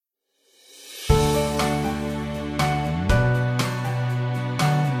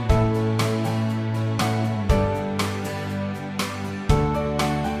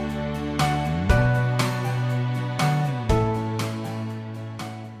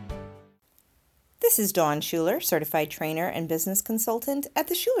This is Dawn Schuler, certified trainer and business consultant at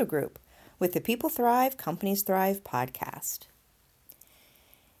the Schuler Group with the People Thrive, Companies Thrive podcast.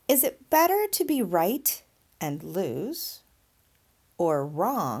 Is it better to be right and lose or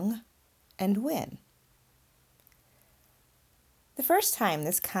wrong and win? The first time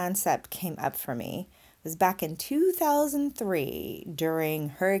this concept came up for me was back in 2003 during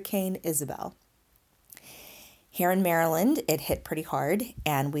Hurricane Isabel. Here in Maryland, it hit pretty hard,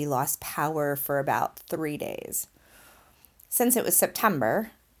 and we lost power for about 3 days. Since it was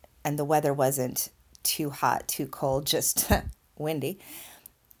September, and the weather wasn't too hot, too cold, just windy,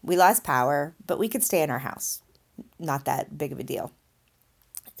 we lost power, but we could stay in our house. Not that big of a deal.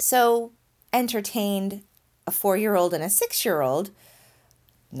 So, entertained a 4-year-old and a 6-year-old,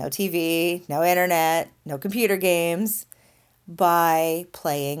 no TV, no internet, no computer games, by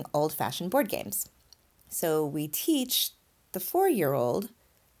playing old-fashioned board games. So we teach the 4-year-old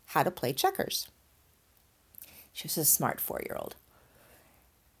how to play checkers. She was a smart 4-year-old.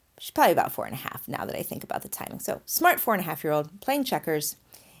 She's probably about 4.5 now that I think about the timing. So smart 4.5-year-old playing checkers,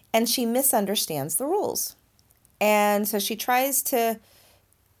 and she misunderstands the rules. And so she tries to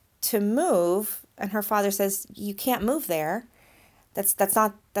move, and her father says, "You can't move there. That's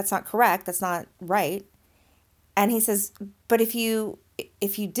not correct. That's not right." And he says, "But if you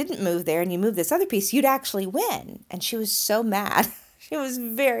didn't move there and you moved this other piece, you'd actually win." And she was so mad. She was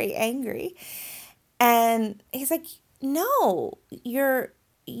very angry. And he's like, "No,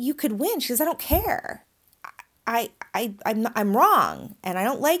 you could win." She says, "I don't care. I'm wrong and I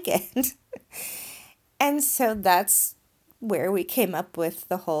don't like it." And so that's where we came up with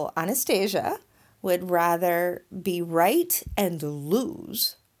the whole Anastasia would rather be right and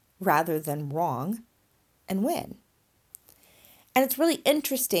lose rather than wrong and win. And it's really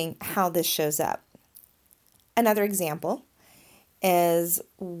interesting how this shows up. Another example is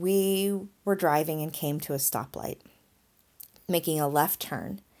we were driving and came to a stoplight, making a left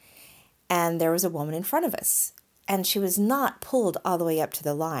turn, and there was a woman in front of us. And she was not pulled all the way up to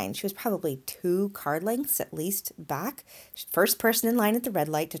the line. She was probably 2 car lengths at least back. First person in line at the red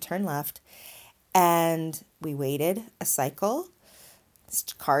light to turn left. And we waited a cycle.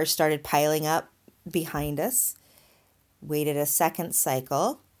 Cars started piling up behind us. Waited a second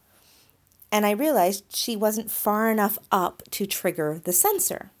cycle, and I realized she wasn't far enough up to trigger the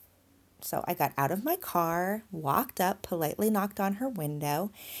sensor. So I got out of my car, walked up, politely knocked on her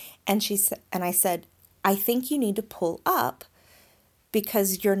window, and I said, "I think you need to pull up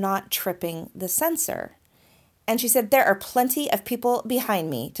because you're not tripping the sensor." And she said, "There are plenty of people behind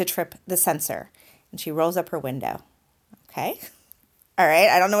me to trip the sensor." And she rolls up her window. Okay. All right.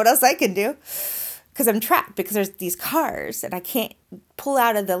 I don't know what else I can do, because I'm trapped because there's these cars and I can't pull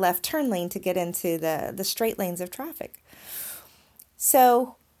out of the left turn lane to get into the straight lanes of traffic.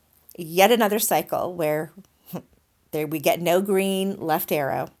 So yet another cycle where there we get no green left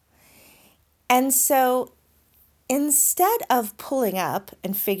arrow. And so instead of pulling up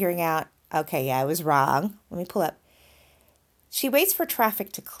and figuring out, okay, yeah, I was wrong, let me pull up, she waits for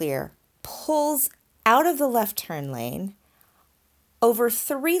traffic to clear, pulls out of the left turn lane, over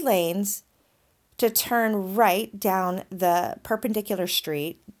 3 lanes, to turn right down the perpendicular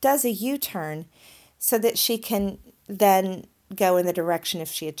street, does a U-turn so that she can then go in the direction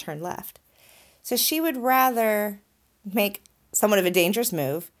if she had turned left. So she would rather make somewhat of a dangerous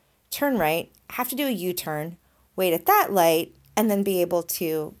move, turn right, have to do a U-turn, wait at that light, and then be able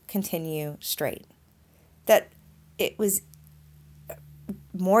to continue straight. That it was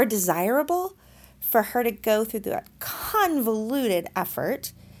more desirable for her to go through that convoluted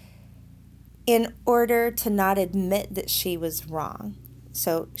effort in order to not admit that she was wrong.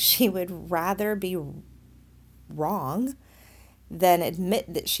 So she would rather be wrong than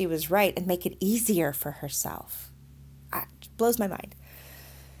admit that she was right and make it easier for herself. It blows my mind.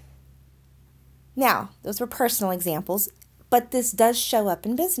 Now, those were personal examples, but this does show up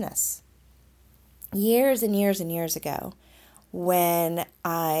in business. Years and years and years ago, when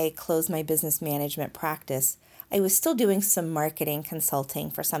I closed my business management practice, I was still doing some marketing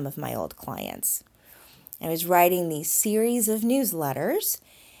consulting for some of my old clients. I was writing these series of newsletters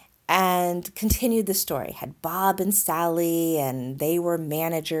and continued the story. Had Bob and Sally, and they were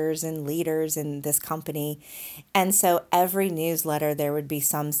managers and leaders in this company. And so every newsletter, there would be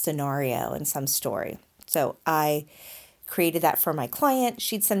some scenario and some story. So I created that for my client.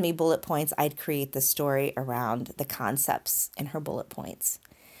 She'd send me bullet points. I'd create the story around the concepts in her bullet points.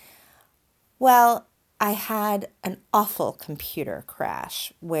 Well, I had an awful computer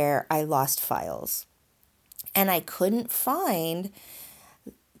crash where I lost files, and I couldn't find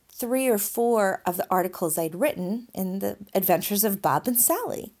 3 or 4 of the articles I'd written in the Adventures of Bob and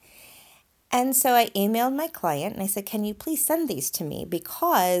Sally. And so I emailed my client and I said, can you please send these to me?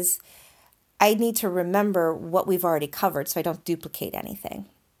 Because I need to remember what we've already covered so I don't duplicate anything.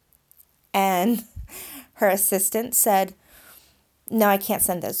 And her assistant said, no, I can't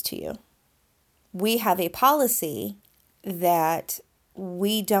send those to you. We have a policy that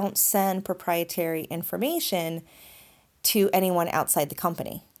we don't send proprietary information to anyone outside the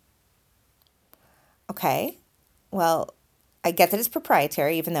company. Okay, well, I get that it's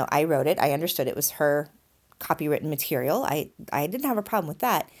proprietary, even though I wrote it. I understood it was her copywritten material. I didn't have a problem with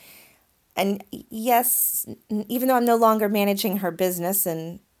that. And yes, even though I'm no longer managing her business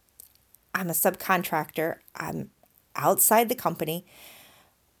and I'm a subcontractor, I'm outside the company.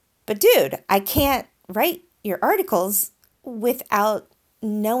 But dude, I can't write your articles without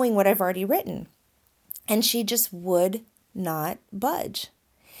knowing what I've already written. And she just would not budge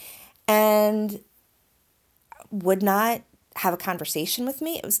and would not have a conversation with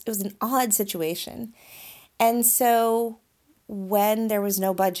me. It was an odd situation. And so when there was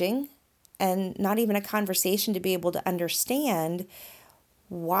no budging and not even a conversation to be able to understand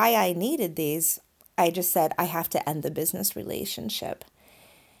why I needed these, I just said, I have to end the business relationship.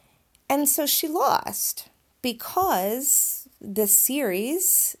 And so she lost because the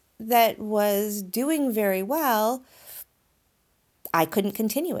series that was doing very well, I couldn't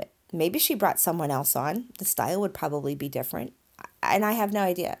continue it. Maybe she brought someone else on. The style would probably be different. And I have no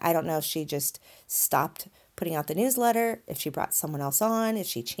idea. I don't know if she just stopped putting out the newsletter, if she brought someone else on, if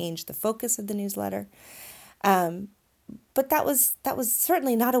she changed the focus of the newsletter. But that was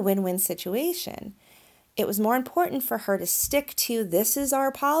certainly not a win-win situation. It was more important for her to stick to this is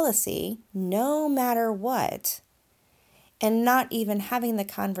our policy, no matter what, and not even having the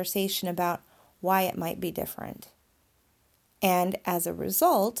conversation about why it might be different. And as a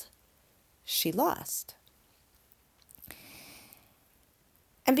result, she lost.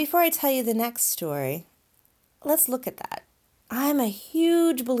 And before I tell you the next story, let's look at that. I'm a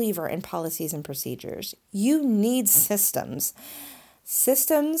huge believer in policies and procedures. You need systems.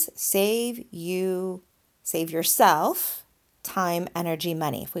 Systems save yourself time, energy,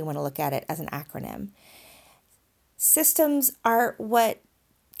 money, if we want to look at it as an acronym. Systems are what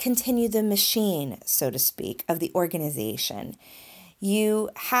continue the machine, so to speak, of the organization. You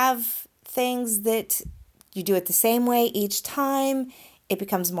have things that you do it the same way each time. It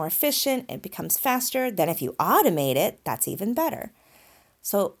becomes more efficient. It becomes faster. Then if you automate it, that's even better.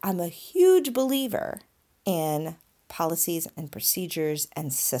 So I'm a huge believer in policies and procedures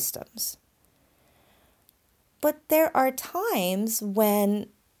and systems. But there are times when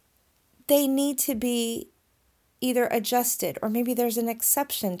they need to be either adjusted or maybe there's an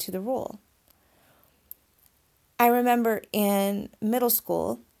exception to the rule. I remember in middle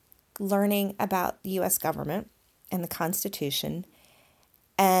school learning about the U.S. government and the Constitution,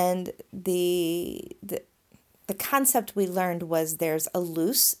 and the concept we learned was there's a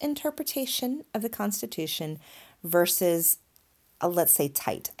loose interpretation of the Constitution versus, let's say,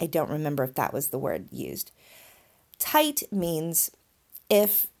 tight. I don't remember if that was the word used. Tight means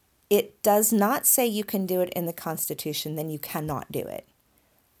if it does not say you can do it in the Constitution, then you cannot do it.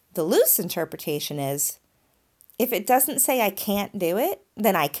 The loose interpretation is if it doesn't say I can't do it,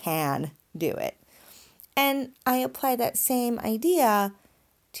 then I can do it. And I apply that same idea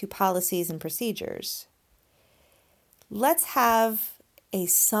to policies and procedures. Let's have a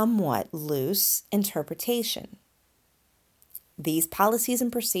somewhat loose interpretation. These policies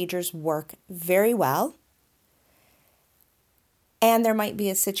and procedures work very well. And there might be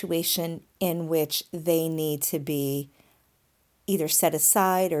a situation in which they need to be either set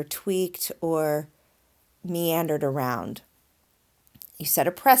aside or tweaked or meandered around. You set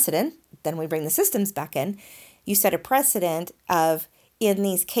a precedent, then we bring the systems back in. You set a precedent of, in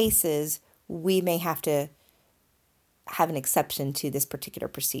these cases, we may have to have an exception to this particular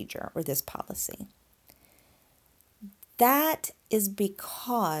procedure or this policy. That is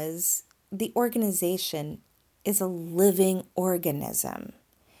because the organization is a living organism.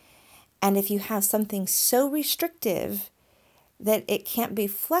 And if you have something so restrictive that it can't be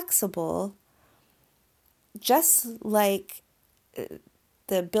flexible, just like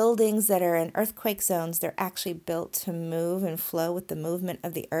the buildings that are in earthquake zones, they're actually built to move and flow with the movement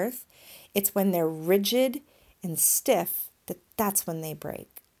of the earth. It's when they're rigid and stiff that's when they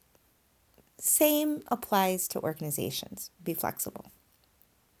break. Same applies to organizations. Be flexible.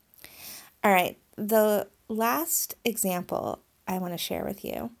 All right, the last example I want to share with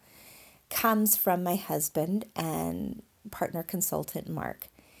you comes from my husband and partner consultant, Mark.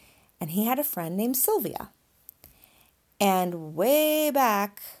 And he had a friend named Sylvia. And way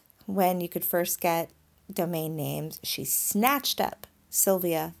back when you could first get domain names, she snatched up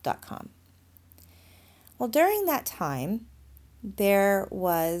sylvia.com. Well, during that time, there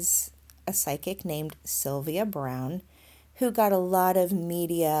was a psychic named Sylvia Browne who got a lot of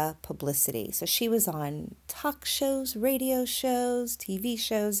media publicity. So she was on talk shows, radio shows, TV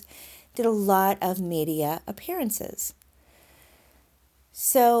shows, did a lot of media appearances.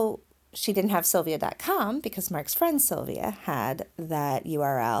 So she didn't have Sylvia.com because Mark's friend Sylvia had that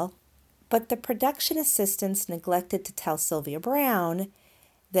URL, but the production assistants neglected to tell Sylvia Browne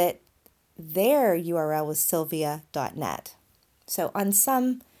that their URL was Sylvia.net. So on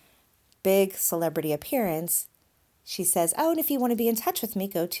some big celebrity appearance, she says, oh, and if you want to be in touch with me,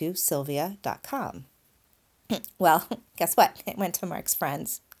 go to Sylvia.com. Well, guess what? It went to Mark's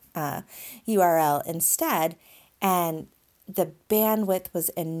friend's URL instead, and the bandwidth was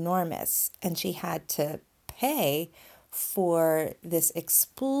enormous, and she had to pay for this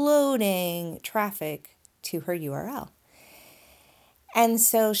exploding traffic to her URL. And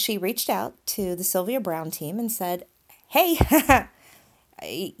so she reached out to the Sylvia Browne team and said, hey,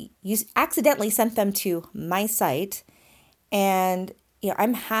 you accidentally sent them to my site, and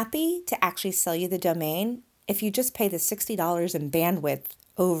I'm happy to actually sell you the domain if you just pay the $60 in bandwidth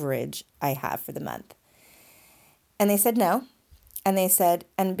overage I have for the month. And they said no. And they said,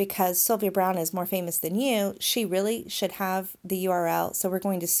 and because Sylvia Browne is more famous than you, she really should have the URL, so we're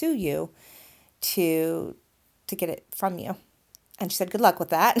going to sue you to get it from you. And she said, good luck with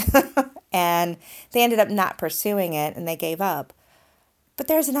that. And they ended up not pursuing it, and they gave up. But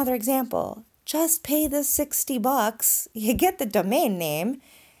there's another example. Just pay the $60, you get the domain name,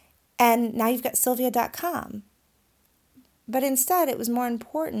 and now you've got Sylvia.com. But instead, it was more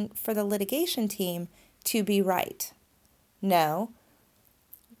important for the litigation team to be right. No,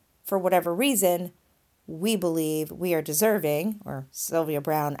 for whatever reason, we believe we are deserving, or Sylvia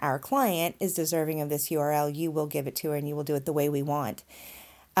Browne, our client, is deserving of this URL. You will give it to her and you will do it the way we want.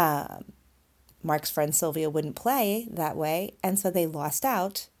 Mark's friend Sylvia wouldn't play that way, and so they lost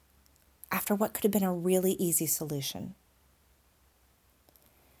out after what could have been a really easy solution.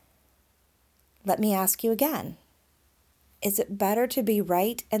 Let me ask you again. Is it better to be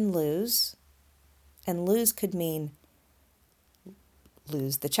right and lose? And lose could mean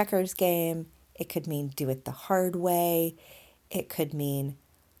lose the checkers game. It could mean do it the hard way. It could mean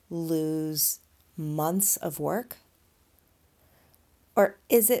lose months of work. Or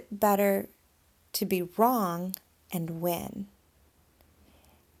is it better to be wrong and win?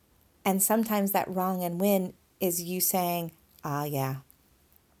 And sometimes that wrong and win is you saying, yeah,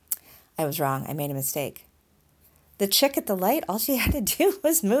 I was wrong. I made a mistake. The chick at the light, all she had to do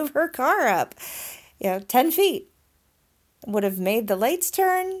was move her car up, 10 feet. Would have made the lights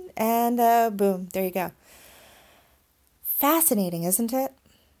turn, and boom, there you go. Fascinating, isn't it?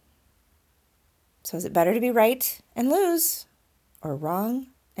 So is it better to be right and lose, or wrong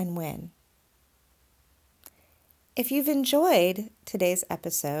and win? If you've enjoyed today's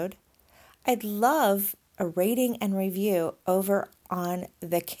episode, I'd love a rating and review over on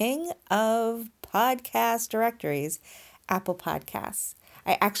the king of podcast directories, Apple Podcasts.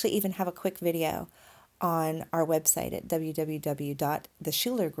 I actually even have a quick video on our website at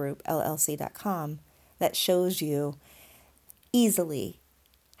www.theschulergroupllc.com that shows you easily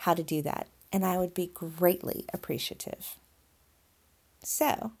how to do that, and I would be greatly appreciative.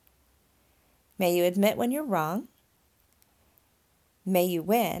 So, may you admit when you're wrong, may you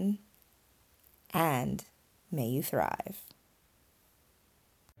win, and may you thrive.